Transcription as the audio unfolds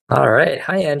All right.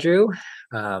 Hi, Andrew.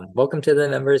 Welcome to the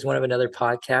Members One of Another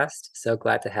podcast. So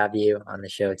glad to have you on the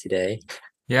show today.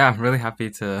 Yeah, I'm really happy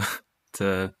to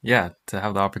to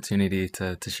have the opportunity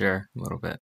to share a little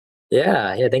bit.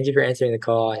 Yeah. Thank you for answering the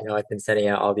call. I've been sending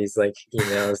out all these like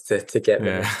emails to get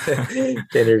Yeah. minutes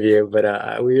to interview,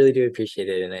 but we really do appreciate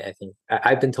it. And I think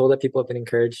I've been told that people have been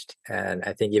encouraged, and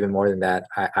I think even more than that,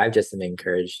 I've just been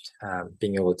encouraged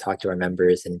being able to talk to our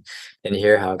members and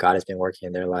hear how God has been working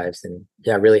in their lives. And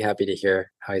yeah, really happy to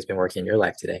hear how He's been working in your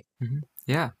life today.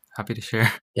 Yeah, happy to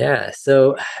share. Yeah,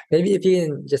 so maybe if you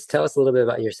can just tell us a little bit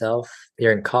about yourself.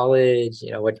 You're in college,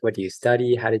 what do you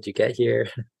study? How did you get here?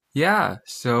 Yeah,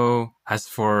 so as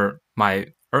for my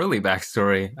early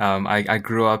backstory, I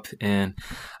grew up in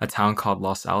a town called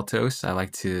Los Altos. I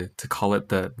like to call it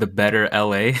the better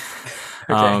LA.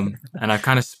 Okay. And I've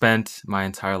kind of spent my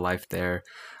entire life there.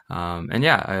 And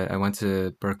yeah, I went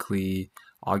to Berkeley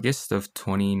August of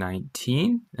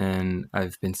 2019, and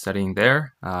I've been studying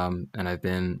there. And I've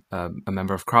been a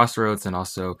member of Crossroads and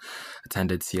also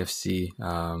attended CFC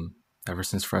ever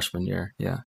since freshman year.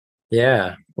 Yeah.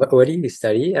 Yeah. What do you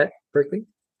study at Berkeley?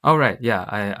 Oh, right. Yeah.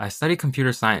 I study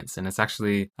computer science, and it's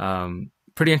actually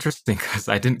pretty interesting because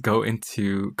I didn't go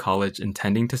into college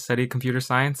intending to study computer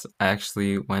science. I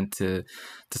actually went to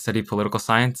study political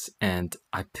science, and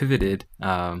I pivoted.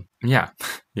 Yeah.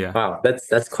 Yeah. Wow,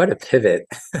 that's quite a pivot.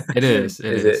 It is.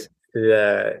 It Is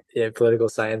it is. political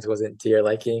science wasn't to your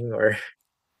liking or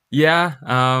Yeah.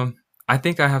 I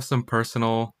think I have some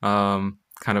personal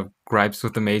kind of gripes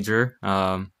with the major.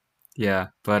 Yeah.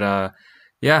 But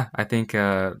yeah, I think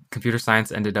computer science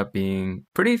ended up being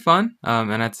pretty fun.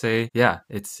 And I'd say, yeah,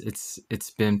 it's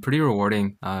been pretty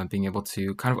rewarding being able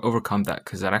to kind of overcome that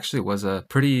because that actually was a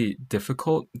pretty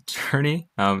difficult journey.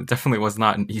 Definitely was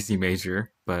not an easy major,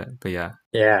 but yeah.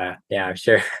 yeah, I'm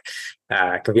sure.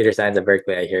 Computer science at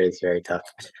Berkeley, I hear is very tough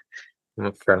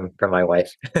from my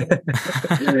wife.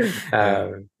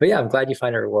 Yeah. But yeah, I'm glad you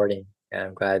find it rewarding, and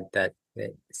I'm glad that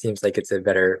it seems like it's a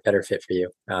better fit for you.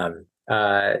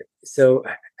 So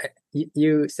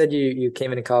you said you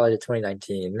came into college in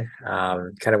 2019,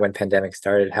 kind of when pandemic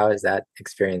started. How has that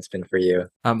experience been for you?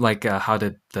 Like how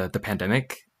did the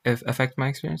pandemic affect my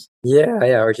experience?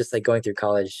 Yeah, or just like going through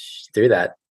college through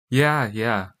that. Yeah,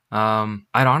 yeah.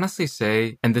 I'd honestly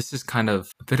say, and this is kind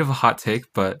of a bit of a hot take,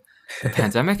 but the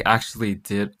pandemic actually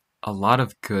did a lot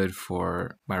of good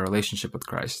for my relationship with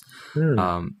Christ.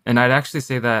 Hmm. And I'd actually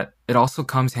say that it also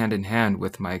comes hand in hand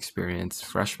with my experience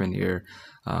freshman year,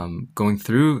 going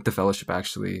through the fellowship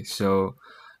actually. So,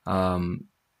 um,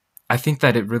 I think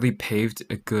that it really paved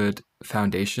a good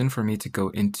foundation for me to go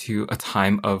into a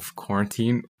time of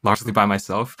quarantine largely by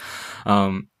myself.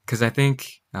 Because I think,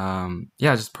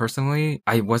 yeah, just personally,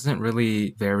 I wasn't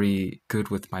really very good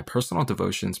with my personal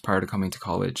devotions prior to coming to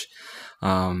college.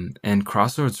 And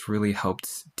Crossroads really helped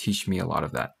teach me a lot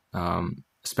of that,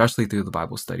 especially through the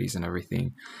Bible studies and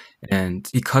everything. And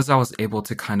because I was able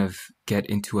to kind of get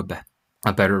into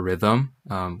a better rhythm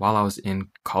while I was in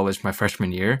college my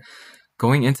freshman year,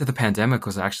 going into the pandemic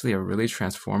was actually a really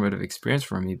transformative experience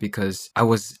for me because I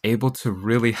was able to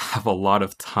really have a lot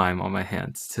of time on my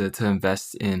hands to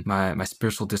invest in my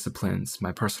spiritual disciplines,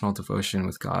 my personal devotion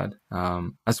with God,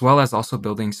 as well as also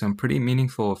building some pretty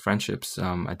meaningful friendships.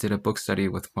 I did a book study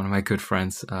with one of my good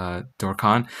friends,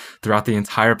 Dorkan, throughout the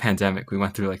entire pandemic. We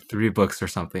went through like three books or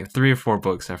something, three or four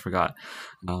books, I forgot.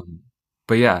 Um,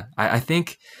 but yeah, I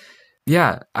think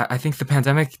yeah, I think the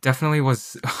pandemic definitely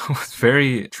was was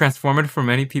very transformative for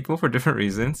many people for different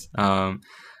reasons.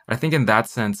 I think in that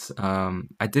sense,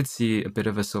 I did see a bit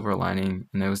of a silver lining,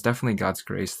 and it was definitely God's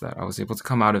grace that I was able to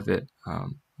come out of it a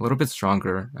little bit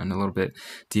stronger and a little bit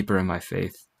deeper in my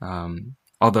faith.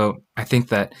 Although I think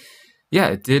that,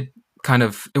 yeah, it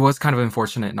was kind of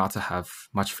unfortunate not to have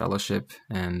much fellowship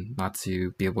and not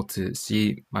to be able to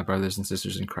see my brothers and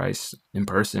sisters in Christ in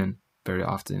person very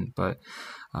often. But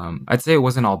I'd say it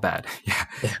wasn't all bad. Yeah,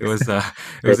 Yeah, it was. It praise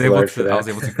was the able Lord for to. I that. was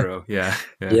able to grow. Yeah,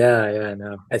 yeah. Yeah,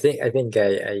 no. I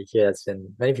hear that's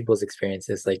been many people's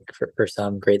experiences, like for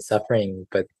some great suffering,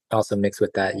 but also mixed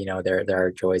with that, there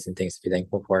are joys and things to be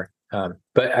thankful for.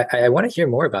 But I want to hear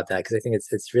more about that because I think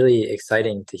it's really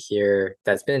exciting to hear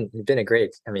that's been a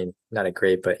great, I mean, not a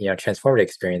great, but transformative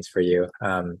experience for you.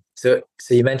 So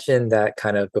you mentioned that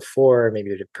kind of before maybe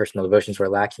the personal devotions were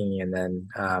lacking, and then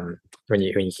when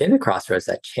you came to Crossroads,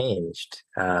 that changed.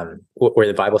 Were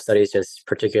the Bible studies just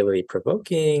particularly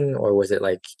provoking, or was it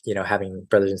like having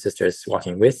brothers and sisters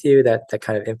walking with you that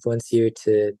kind of influenced you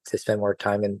to spend more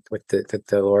time in with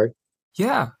the Lord?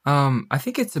 Yeah. I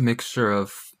think it's a mixture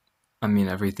of I mean,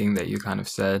 everything that you kind of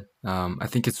said. I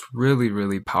think it's really,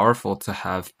 really powerful to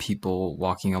have people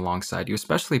walking alongside you,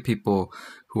 especially people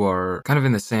who are kind of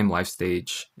in the same life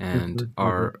stage and Hmm. Hmm.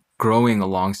 are growing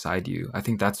alongside you. I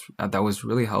think that was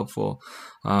really helpful.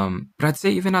 But I'd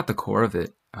say even at the core of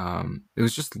it, it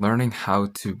was just learning how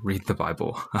to read the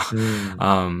Bible.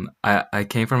 Mm. I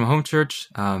came from a home church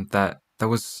that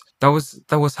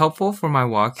was helpful for my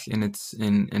walk in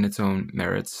its own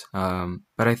merits.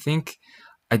 But I think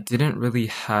I didn't really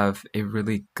have a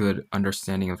really good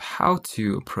understanding of how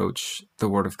to approach the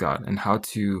Word of God and how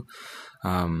to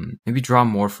maybe draw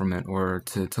more from it or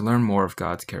to learn more of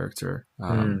God's character.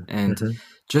 Mm. And Hmm.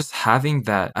 just having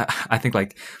that, I think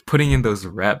like putting in those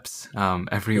reps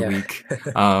every Yeah. week,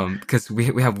 because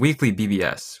we have weekly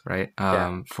BBS, right?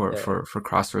 Yeah. Yeah. For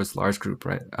Crossroads large group,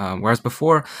 right? Whereas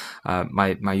before,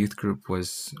 my youth group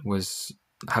was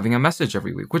having a message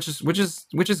every week, which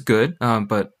is good,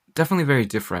 but definitely very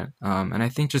different. And I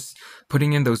think just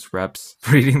putting in those reps,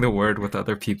 reading the word with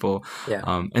other people, Yeah.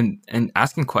 and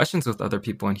asking questions with other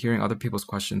people and hearing other people's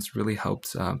questions really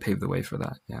helped pave the way for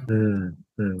that. Yeah. Mm.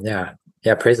 Mm. Yeah.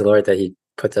 Yeah. Praise the Lord that He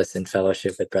puts us in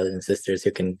fellowship with brothers and sisters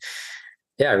who can,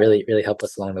 yeah, really, really help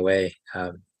us along the way.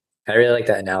 I really like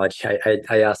that analogy.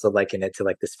 I also liken it to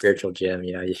like the spiritual gym.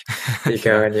 You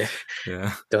go Yeah. and you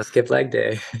Yeah. don't skip leg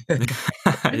day.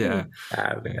 Yeah.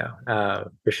 But Yeah. no,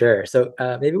 for sure. So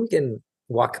maybe we can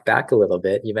walk back a little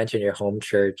bit. You mentioned your home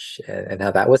church and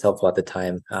how that was helpful at the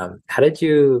time. How did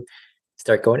you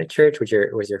start going to church? Was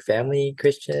your family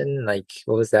Christian? Like,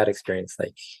 what was that experience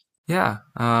like? Yeah,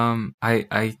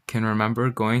 I can remember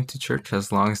going to church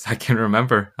as long as I can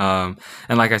remember.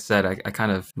 And like I said, I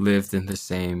kind of lived in the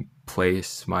same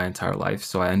place my entire life,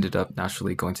 so I ended up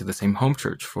naturally going to the same home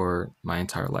church for my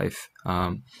entire life.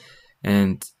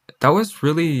 And that was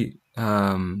really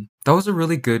that was a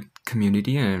really good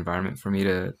community and environment for me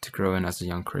to grow in as a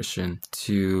young Christian,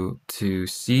 to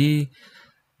see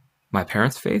my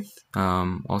parents' faith,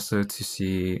 also to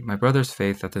see my brother's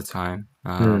faith at the time,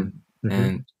 Mm. Hmm.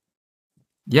 and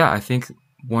yeah, I think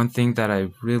one thing that I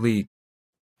really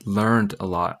learned a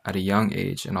lot at a young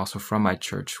age and also from my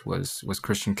church was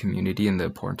Christian community and the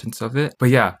importance of it. But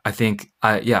yeah, I think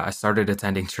I started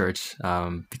attending church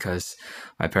because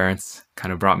my parents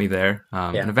kind of brought me there,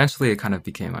 and Yeah. eventually it kind of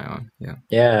became my own. Yeah.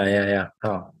 Yeah. Yeah. Yeah.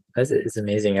 Oh, that's it's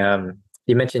amazing.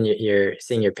 You mentioned you're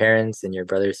seeing your parents and your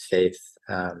brother's faith.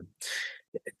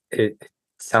 It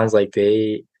sounds like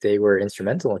they were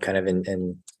instrumental kind of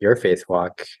in your faith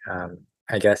walk.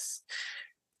 I guess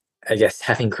I guess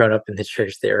having grown up in the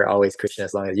church, they were always Christian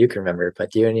as long as you can remember.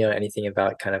 But do you know anything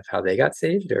about kind of how they got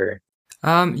saved or?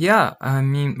 Yeah, I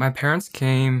mean, my parents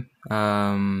came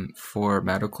for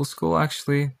medical school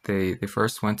actually. They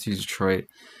first went to Detroit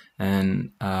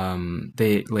and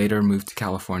they later moved to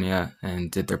California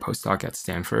and did their postdoc at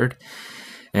Stanford.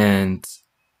 And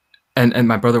and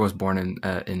my brother was born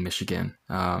in Michigan.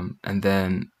 And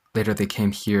then later they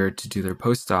came here to do their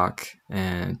postdoc,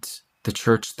 and the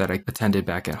church that I attended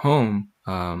back at home,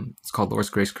 it's called Lord's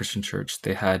Grace Christian Church.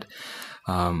 They had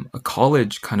a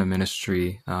college kind of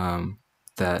ministry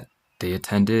that they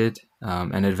attended,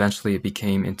 and eventually it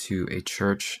became into a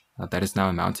church that is now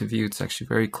in Mountain View. It's actually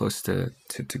very close to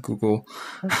Google,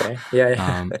 Okay. Yeah.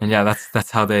 Yeah. and yeah,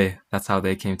 that's how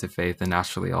they came to faith. And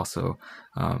naturally, also,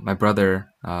 my brother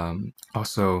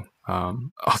also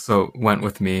went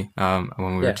with me when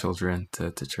we were Yeah. children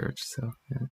to church. So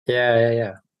yeah. Yeah. Yeah.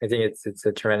 Yeah. I think it's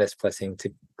a tremendous blessing to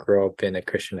grow up in a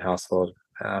Christian household.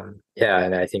 Yeah,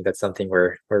 and I think that's something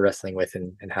we're wrestling with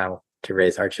and how to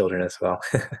raise our children as well.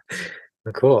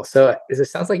 Cool. So it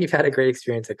sounds like you've had a great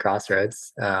experience at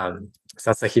Crossroads.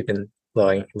 Sounds like you've been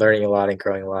learning a lot and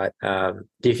growing a lot.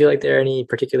 Do you feel like there are any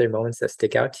particular moments that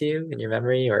stick out to you in your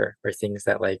memory or things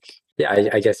that like, yeah,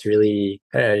 I guess really,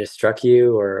 I don't know, just struck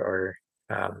you or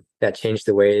that changed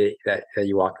the way that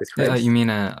you walk with You Christ?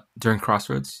 mean during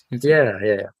Crossroads? You'd say? Yeah,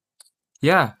 yeah,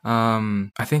 Yeah,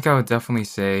 I think I would definitely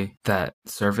say that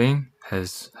serving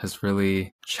has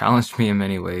really challenged me in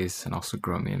many ways and also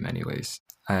grown me in many ways.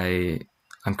 I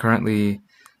I'm currently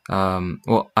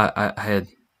I had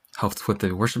helped with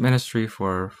the worship ministry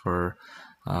for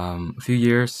a few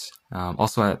years,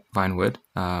 also at Vinewood,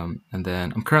 and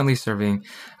then I'm currently serving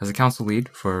as a council lead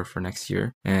for next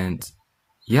year. And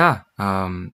yeah,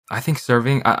 I think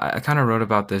serving. I kind of wrote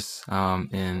about this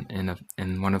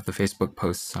in one of the Facebook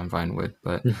posts on Vinewood,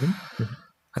 but yeah. Hmm. Hmm.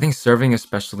 I think serving,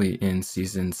 especially in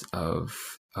seasons of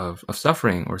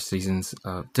suffering or seasons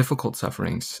of difficult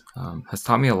sufferings, has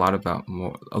taught me a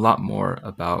lot more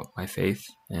about my faith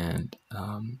and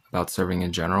about serving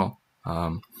in general.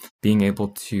 Being able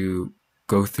to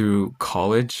go through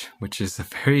college, which is a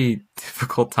very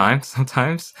difficult time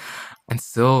sometimes, and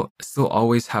still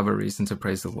always have a reason to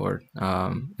praise the Lord,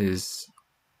 is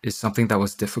something that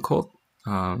was difficult,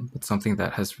 but something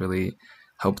that has really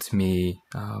helped me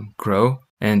grow.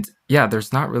 And yeah,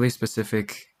 there's not really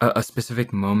a specific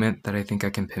moment that I think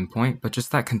I can pinpoint, but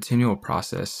just that continual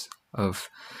process of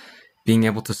being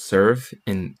able to serve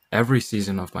in every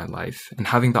season of my life and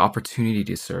having the opportunity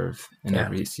to serve in Yeah.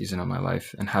 every season of my life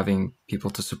and having people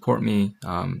to support me,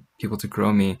 people to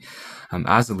grow me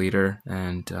as a leader.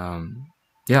 And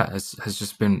yeah, has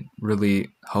just been really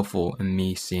helpful in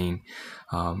me seeing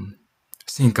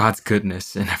God's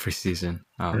goodness in every season.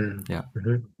 Mm. Yeah.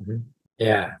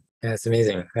 Yeah. Yeah, it's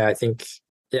amazing. I think,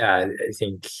 yeah, I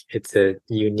think it's a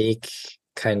unique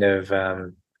kind of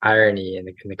irony in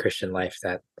the Christian life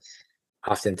that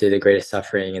often through the greatest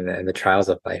suffering and the trials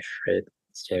of life, right?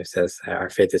 As James says, our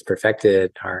faith is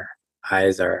perfected, our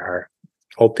eyes are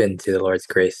open to the Lord's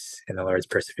grace and the Lord's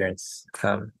perseverance.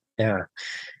 Yeah.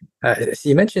 So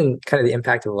you mentioned kind of the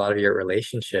impact of a lot of your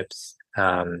relationships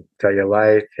throughout your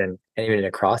life and even in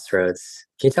a crossroads.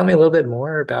 Can you tell me a little bit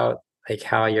more about like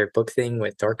how your book thing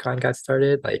with Dorcon got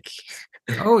started? Like,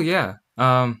 Oh yeah.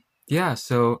 Yeah,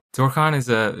 so Dorcon is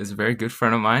a very good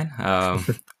friend of mine.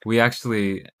 We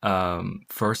actually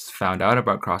first found out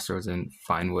about Crossroads and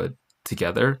Vinewood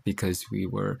together because we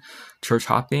were church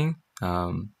hopping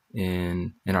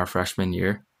in our freshman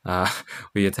year.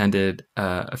 We attended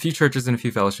a few churches and a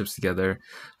few fellowships together,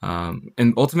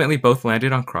 and ultimately both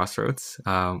landed on Crossroads,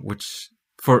 which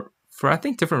for I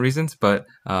think different reasons, but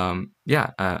yeah,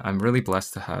 I'm really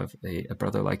blessed to have a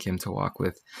brother like him to walk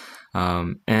with.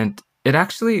 And it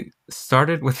actually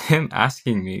started with him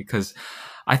asking me because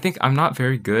I think I'm not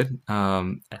very good I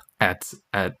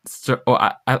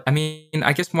mean,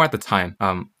 I guess more at the time.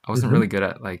 I wasn't really Mhm. good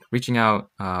at like reaching out.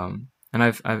 And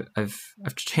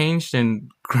I've changed and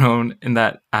grown in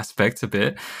that aspect a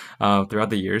bit throughout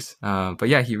the years. But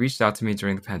yeah, he reached out to me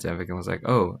during the pandemic and was like,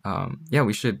 "Oh, yeah,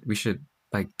 we should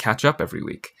like catch up every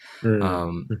week."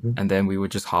 Mm, mhm. And then we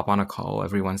would just hop on a call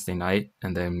every Wednesday night,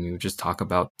 and then we would just talk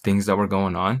about things that were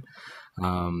going on.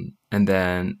 And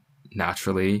then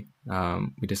naturally,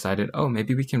 we decided, oh,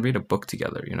 maybe we can read a book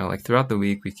together. Like throughout the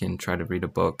week, we can try to read a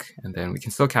book, and then we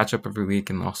can still catch up every week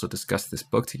and also discuss this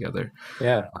book together.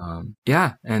 Yeah. Yeah,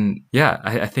 and yeah,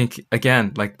 I think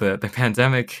again, like the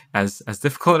pandemic, as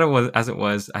difficult as it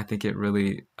was, I think it really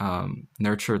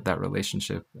nurtured that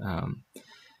relationship.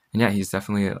 And yeah, he's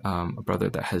definitely a brother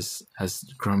that has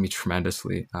grown me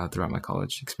tremendously throughout my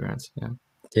college experience. Yeah.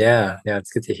 Yeah, yeah,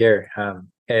 it's good to hear.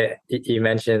 You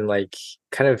mentioned like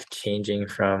kind of changing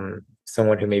from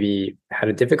someone who maybe had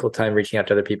a difficult time reaching out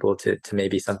to other people to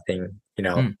maybe something,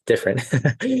 Mm, different.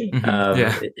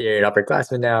 yeah. You're an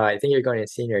upperclassman now. I think you're going in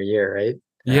senior year, right?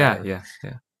 Yeah, yeah,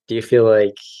 yeah. Do you feel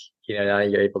like, now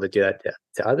you're able to do that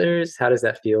to others? How does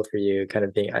that feel for you, kind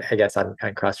of being, I guess, on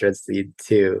Crossroads Lead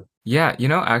too? Yeah,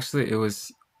 actually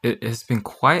it has been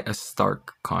quite a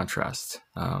stark contrast.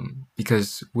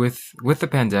 Because with the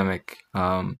pandemic,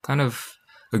 kind of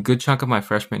a good chunk of my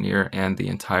freshman year and the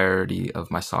entirety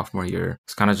of my sophomore year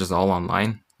was kind of just all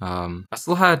online. I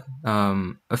still had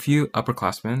a few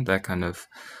upperclassmen that kind of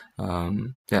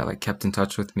yeah, like kept in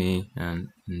touch with me and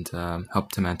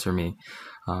helped to mentor me.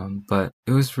 But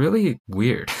it was really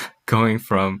weird going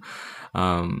from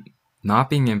um, not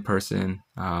being in person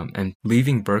and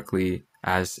leaving Berkeley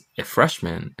as a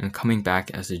freshman and coming back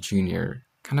as a junior.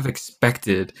 Kind of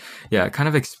expected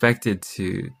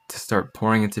to start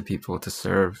pouring into people to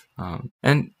serve.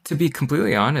 And to be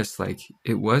completely honest, like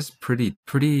it was pretty.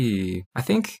 I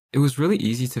think it was really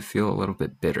easy to feel a little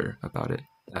bit bitter about it.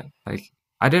 That like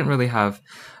I didn't really have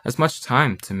as much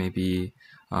time to maybe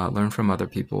learn from other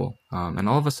people. And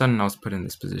all of a sudden, I was put in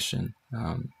this position.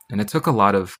 And it took a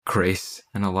lot of grace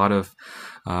and a lot of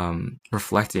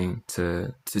reflecting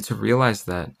to realize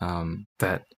that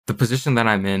the position that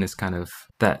I'm in is kind of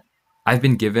that I've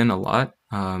been given a lot,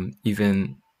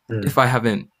 even if Mm, I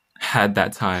haven't had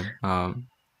that time.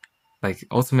 Like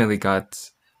ultimately,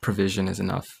 God's provision is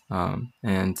enough.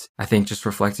 And I think just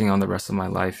reflecting on the rest of my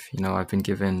life, I've been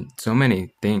given so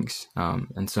many things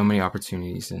and so many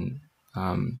opportunities, and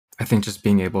I think just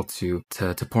being able to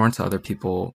pour into other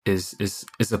people is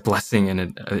a blessing in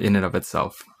and of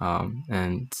itself.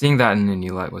 And seeing that in a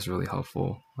new light was really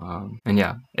helpful. And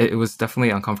yeah, it was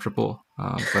definitely uncomfortable,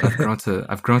 but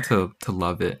I've grown to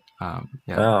love it.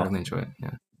 Yeah, wow. really enjoy it.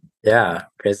 Yeah. Yeah,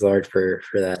 praise the Lord for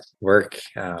that work.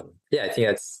 Yeah, I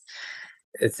think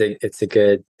it's a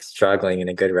good struggling and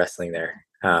a good wrestling there.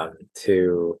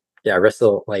 To yeah,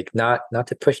 wrestle like not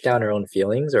to push down our own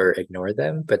feelings or ignore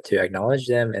them, but to acknowledge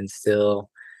them and still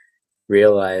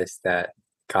realize that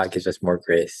God gives us more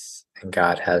grace and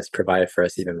God has provided for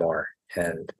us even more.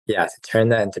 And yeah, to turn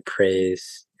that into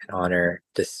praise and honor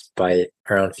despite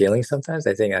our own feelings sometimes,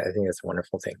 I think that's a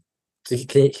wonderful thing. So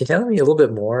can you tell me a little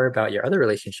bit more about your other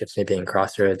relationships, maybe in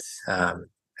Crossroads? I'm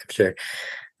sure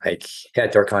like yeah,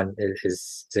 Dorcon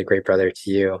is a great brother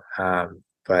to you.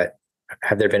 But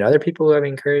have there been other people who have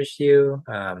encouraged you?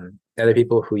 Other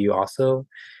people who you also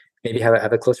maybe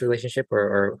have a close relationship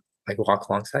or like walk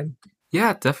alongside?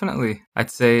 Yeah, definitely. I'd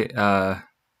say,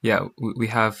 yeah, we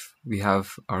have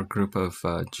our group of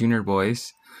junior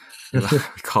boys. We,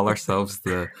 we call ourselves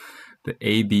the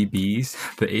ABBs,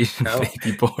 the Asian Oh,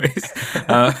 baby boys.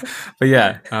 Uh, but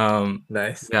yeah,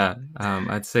 nice. yeah,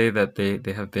 I'd say that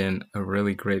they have been a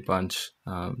really great bunch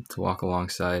to walk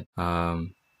alongside.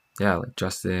 Yeah, like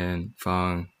Justin,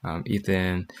 Fung,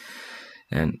 Ethan,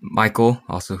 and Michael,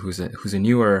 also who's a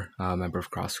newer member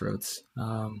of Crossroads.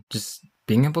 Just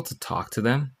being able to talk to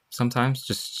them sometimes,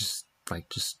 just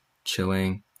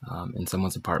chilling in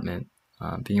someone's apartment,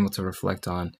 being able to reflect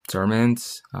on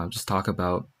sermons, just talk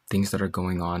about things that are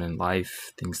going on in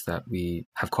life, things that we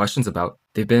have questions about.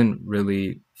 They've been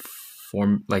really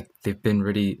they've been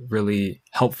really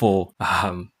helpful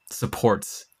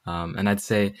supports. And I'd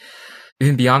say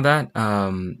even beyond that,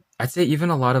 I'd say even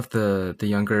a lot of the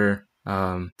younger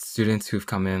students who've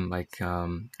come in, like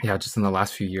yeah, just in the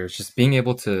last few years, just being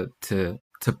able to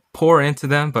pour into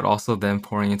them, but also them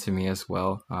pouring into me as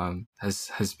well,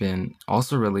 has been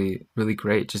also really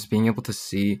great. Just being able to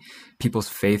see people's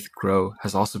faith grow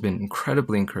has also been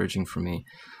incredibly encouraging for me.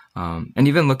 And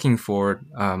even looking forward,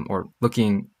 or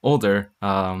looking older,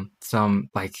 some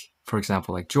like, for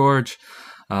example, like George,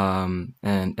 and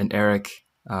Eric.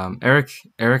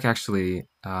 Eric actually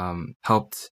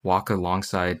helped walk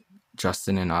alongside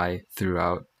Justin and I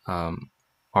throughout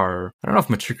our, I don't know if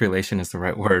matriculation is the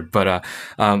right word, but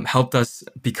helped us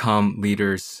become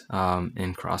leaders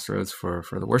in Crossroads for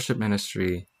the worship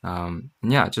ministry. And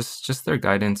yeah, just their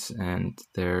guidance and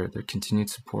their continued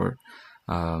support.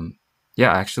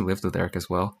 Yeah, I actually lived with Eric as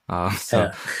well. Yeah.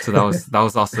 So that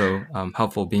was also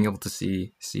helpful, being able to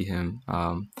see him,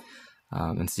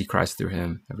 and see Christ through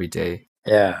him every day.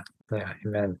 Yeah, yeah,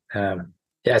 amen.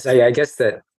 Yeah, so I guess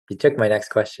that you took my next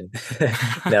question.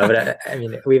 No, but I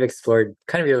mean, we've explored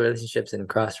kind of your relationships in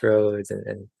Crossroads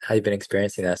and how you've been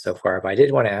experiencing that so far. But I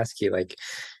did want to ask you, like,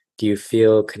 do you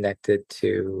feel connected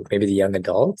to maybe the young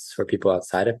adults or people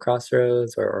outside of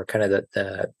Crossroads or kind of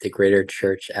the greater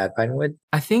church at Vinewood?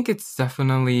 I think it's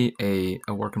definitely a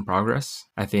work in progress.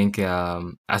 I think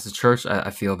as a church, I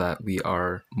feel that we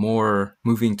are more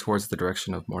moving towards the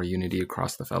direction of more unity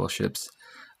across the fellowships.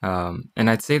 And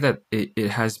I'd say that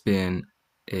it has been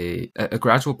a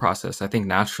gradual process. I think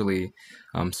naturally,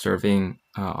 serving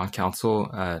on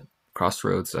council at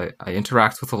Crossroads, I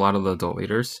interact with a lot of the adult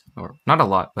leaders, or not a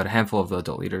lot, but a handful of the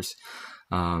adult leaders.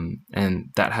 And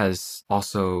that has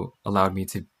also allowed me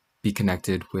to be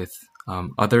connected with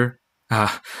other uh,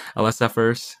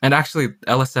 LSFers. And actually,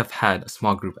 LSF had a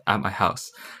small group at my house.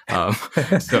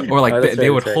 So, or like Oh, they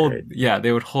would that's very hold, great. yeah,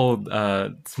 they would hold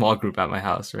a small group at my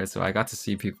house, right? So I got to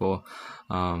see people.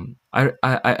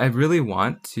 I really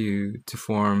want to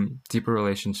form deeper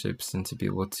relationships and to be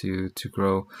able to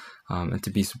grow, and to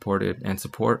be supported and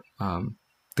support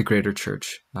the greater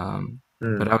church. But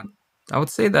Mm, I would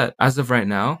say that as of right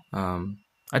now,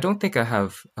 I don't think I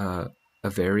have a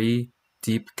very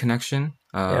deep connection,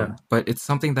 yeah. but it's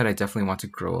something that I definitely want to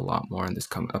grow a lot more in this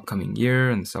upcoming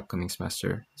year and this upcoming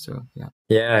semester. So yeah.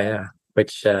 Yeah, yeah.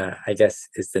 Which I guess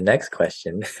is the next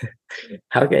question.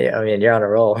 How can I mean you're on a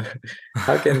roll.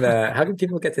 How can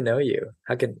people get to know you?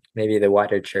 How can maybe the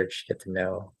wider church get to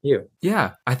know you?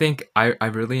 Yeah, I think I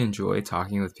really enjoy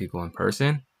talking with people in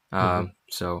person. Hmm.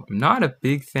 So I'm not a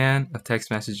big fan of text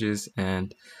messages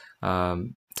and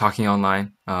talking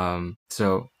online.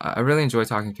 So I really enjoy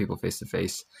talking to people face to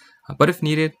face. But if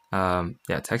needed,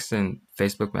 yeah, text and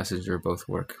Facebook Messenger both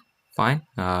work fine.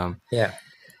 Yeah.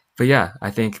 But yeah, I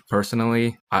think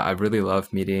personally, I really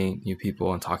love meeting new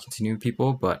people and talking to new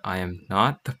people, but I am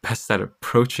not the best at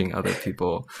approaching other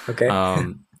people. Okay.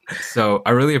 Um, so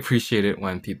I really appreciate it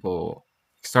when people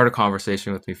start a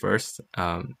conversation with me first.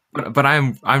 But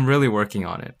I'm really working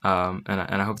on it,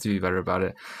 and I hope to be better about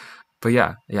it. But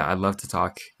yeah, I'd love to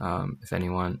talk if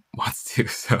anyone wants to.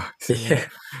 So Yeah.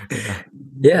 yeah.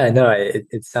 Yeah, no,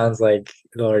 it sounds like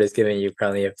the Lord is giving you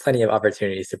plenty of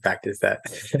opportunities to practice that.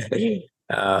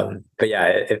 But yeah,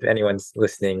 if anyone's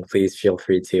listening, please feel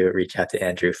free to reach out to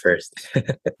Andrew first.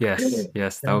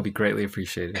 Yes, that would be greatly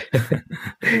appreciated.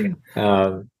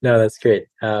 No, that's great.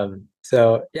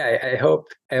 So yeah, I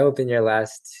hope in your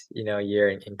last, year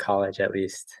in college at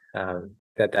least,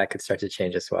 that that could start to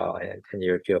change as well, and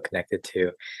you would feel connected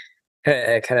to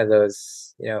kind of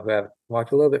those, you know, who have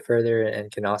walked a little bit further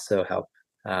and can also help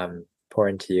pour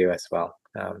into you as well.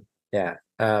 Yeah.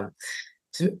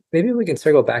 So maybe we can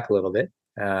circle back a little bit.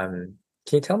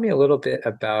 Can you tell me a little bit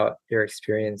about your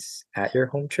experience at your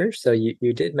home church? So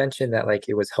you did mention that like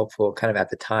it was helpful kind of at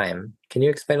the time. Can you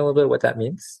explain a little bit what that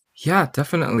means? Yeah,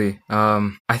 definitely.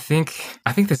 I think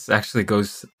this actually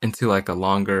goes into like a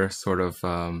longer sort of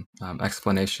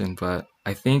explanation, but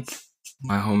I think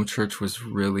my home church was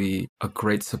really a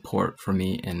great support for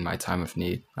me in my time of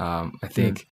need. I Mm,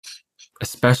 think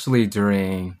especially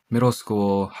during middle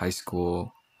school, high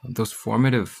school, those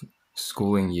formative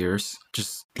schooling years,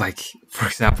 just like, for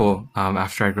example,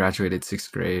 after I graduated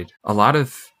sixth grade, a lot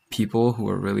of people who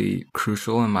were really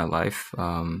crucial in my life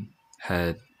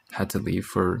had had to leave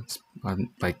for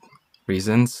like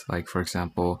reasons. Like, for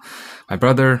example, my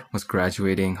brother was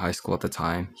graduating high school at the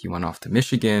time. He went off to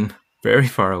Michigan, very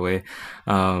far away,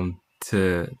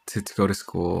 to go to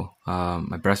school.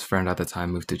 My best friend at the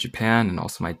time moved to Japan, and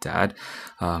also my dad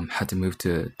had to move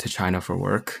to China for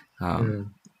work. mm,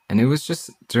 And it was just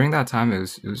during that time, it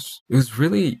was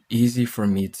really easy for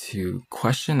me to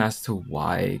question as to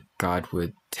why God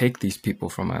would take these people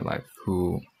from my life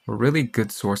who were really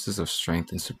good sources of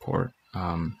strength and support.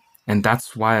 And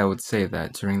that's why I would say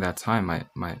that during that time,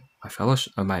 my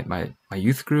fellowship, my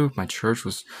youth group, my church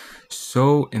was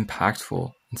so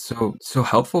impactful and so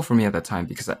helpful for me at that time,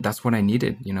 because that's what I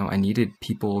needed. You know, I needed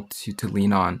people to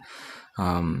lean on.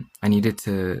 I needed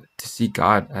to see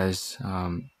God as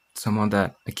someone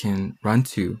that I can run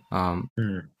to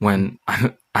mm. when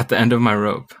I'm at the end of my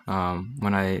rope,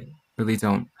 when I really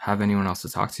don't have anyone else to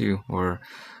talk to, or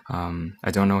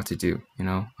I don't know what to do, you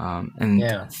know? And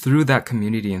Yeah. through that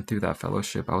community and through that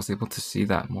fellowship, I was able to see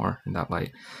that more in that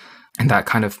light. And that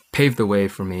kind of paved the way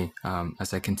for me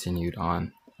as I continued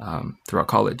on throughout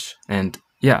college. And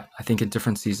yeah, I think in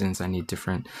different seasons, I need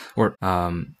different, or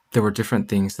there were different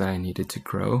things that I needed to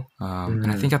grow. And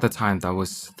I think Mm. at the time that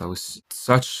was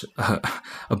such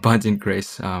abundant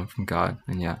grace from God.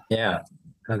 And yeah, Yeah.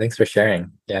 Thanks for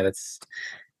sharing. Yeah, that's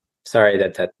sorry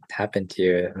that that happened to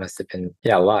you. It must have been,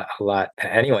 yeah, a lot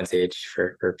at anyone's age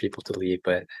for people to leave,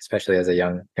 but especially as a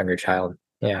younger child.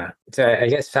 Yeah. So I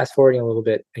guess fast forwarding a little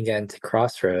bit again to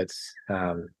Crossroads,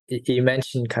 you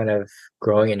mentioned kind of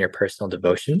growing in your personal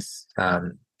devotions.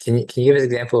 Can you give us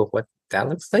an example of what that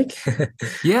looks like?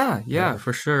 yeah, Yeah.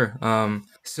 for sure.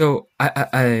 So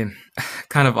I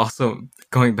kind of also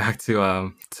going back to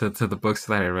the books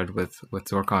that I read with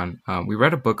Zorkon. We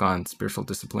read a book on spiritual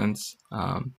disciplines,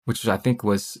 which I think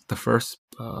was the first.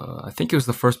 I think it was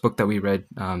the first book that we read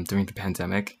during the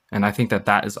pandemic, and I think that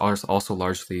that is also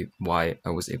largely why I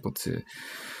was able to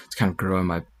kind of grow in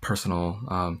my personal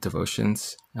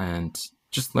devotions and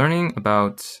just learning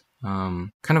about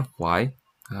kind of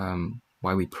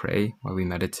why we pray, why we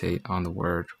meditate on the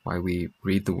word, why we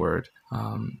read the word.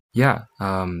 I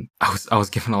was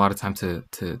given a lot of time to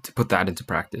put that into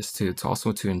practice, to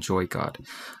also to enjoy God,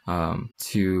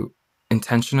 to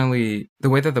intentionally, the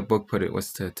way that the book put it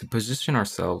was to position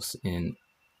ourselves in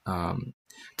um,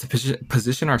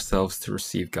 position ourselves to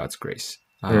receive God's grace.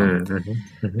 Mm, mhm,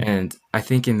 mhm. And I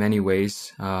think in many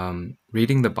ways,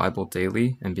 reading the Bible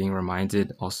daily and being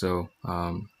reminded also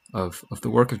of the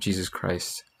work of Jesus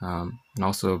Christ, and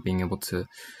also being able to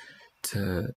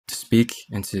speak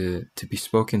and to be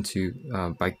spoken to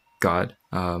by God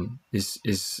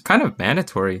is kind of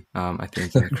mandatory. I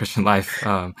think in the Christian life.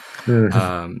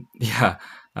 Mhm. Yeah,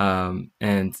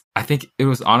 and I think it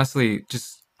was honestly just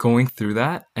going through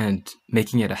that and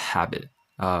making it a habit.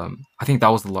 I think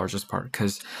that was the largest part,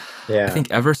 because I Yeah. think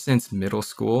ever since middle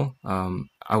school,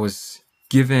 I was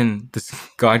given this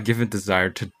God-given desire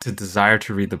to desire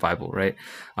to read the Bible, right?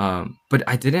 But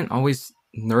I didn't always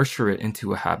nurture it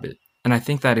into a habit. And I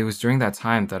think that it was during that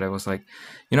time that I was like,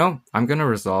 I'm gonna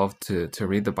resolve to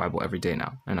read the Bible every day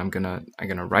now, and I'm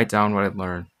gonna write down what I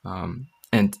learned.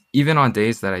 And even on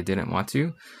days that I didn't want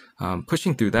to,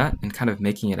 pushing through that and kind of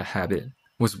making it a habit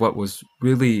was what was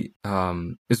really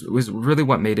was really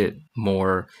what made it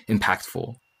more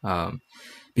impactful,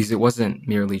 because it wasn't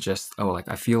merely just, oh, like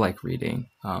I feel like reading,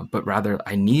 but rather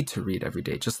I need to read every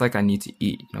day, just like I need to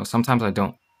eat. Sometimes I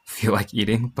don't feel like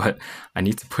eating, but I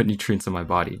need to put nutrients in my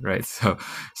body, right?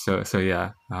 So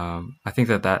yeah, I think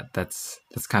that's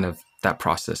kind of that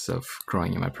process of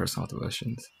growing in my personal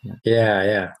devotions. Yeah. Yeah,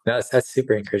 yeah. No, that's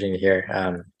super encouraging to hear.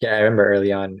 Yeah, I remember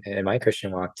early on in my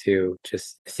Christian walk too,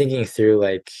 just thinking through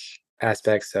like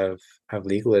aspects of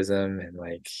legalism and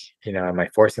like, am I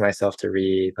forcing myself to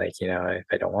read, like, if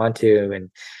I don't want to,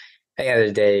 the end of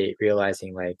the day,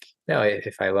 realizing like, no,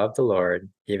 if I love the Lord,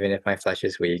 even if my flesh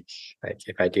is weak, like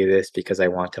if I do this because I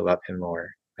want to love Him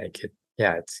more, like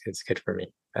yeah, it's good for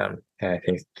me. And I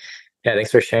think, yeah,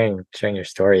 thanks for sharing your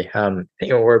story. I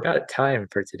think we're about time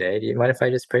for today. Do you mind if I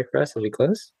just pray for us as we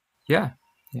close? Yeah.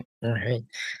 Yeah. All right.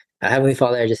 Heavenly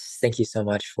Father, I just thank you so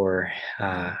much for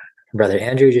uh, Brother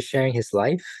Andrew just sharing his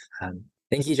life.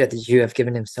 Thank you that you have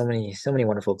given him so many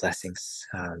wonderful blessings,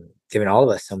 given all of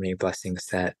us so many blessings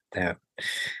that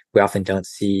we often don't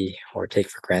see or take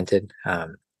for granted.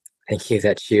 Thank you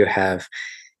that you have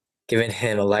given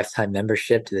him a lifetime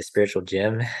membership to the spiritual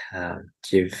gym.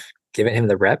 You've given him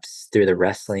the reps through the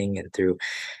wrestling and through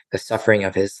the suffering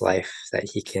of his life that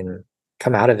he can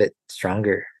come out of it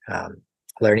stronger,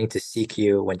 learning to seek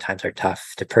you when times are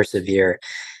tough, to persevere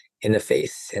in the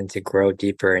faith, and to grow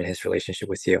deeper in his relationship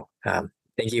with you.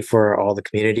 Thank you for all the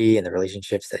community and the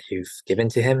relationships that you've given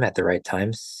to him at the right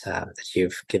times, that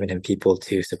you've given him people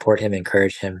to support him,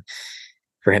 encourage him,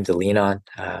 for him to lean on.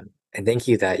 And thank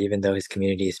you that even though his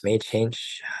communities may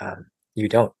change, you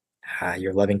don't.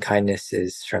 Your loving kindness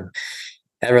is from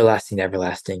everlasting to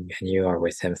everlasting, and you are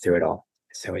with him through it all.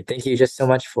 So we thank you just so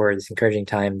much for this encouraging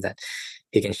time that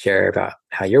he can share about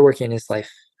how you're working in his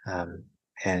life, um,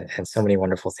 and so many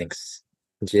wonderful things.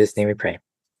 In Jesus' name we pray.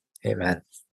 Amen.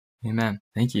 Amen.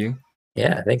 Thank you.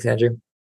 Yeah, thanks, Andrew.